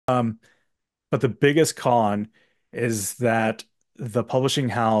But the biggest con is that the publishing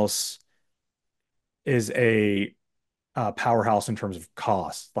house is a powerhouse in terms of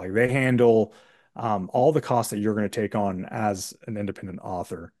cost. Like they handle all the costs that you're going to take on as an independent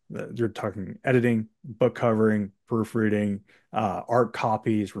author. You're talking editing, book covering, proofreading, art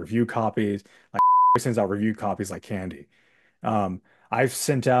copies, review copies. Like sends out review copies like candy. Um, I've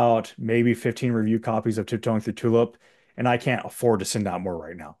sent out maybe 15 review copies of Tiptoeing Through Tulip, and I can't afford to send out more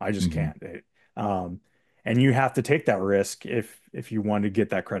right now. I just Hmm. can't. Um, and you have to take that risk if you want to get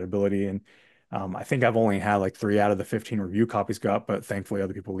that credibility. And I think I've only had like 3 out of the 15 review copies go up, but thankfully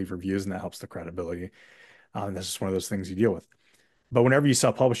other people leave reviews, and that helps the credibility. That's just one of those things you deal with. But whenever you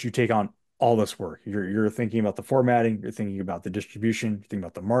self-publish, you take on all this work. You're thinking about the formatting, you're thinking about the distribution, you're thinking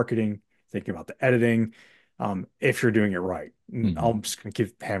about the marketing, thinking about the editing, if you're doing it right. And Hmm. I'm just going to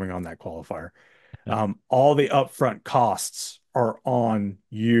keep hammering on that qualifier. All the upfront costs are on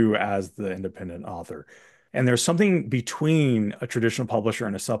you as the independent author. And there's something between a traditional publisher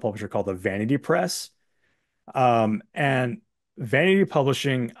and a self-publisher called the vanity press. And vanity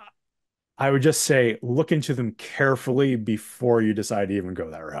publishing, I would just say look into them carefully before you decide to even go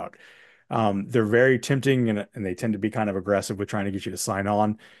that route. They're very tempting and they tend to be kind of aggressive with trying to get you to sign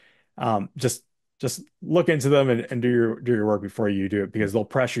on. Just look into them and do your work before you do it because they'll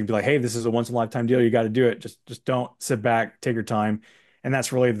pressure you and be like, hey, this is a once in a lifetime deal. You got to do it. Just don't sit back, take your time. And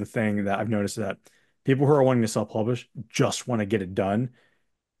that's really the thing that I've noticed that people who are wanting to self-publish just want to get it done.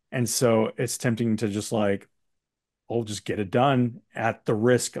 And so it's tempting to just like, we'll just get it done at the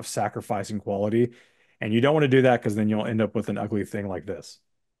risk of sacrificing quality. And you don't want to do that because then you'll end up with an ugly thing like this.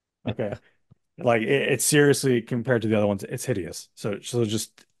 Okay. Like it's seriously compared to the other ones, it's hideous. So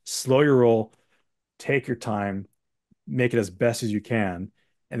just slow your roll, take your time, make it as best as you can.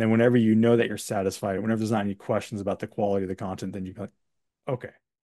 And then whenever you know that you're satisfied, whenever there's not any questions about the quality of the content, then you can like, okay,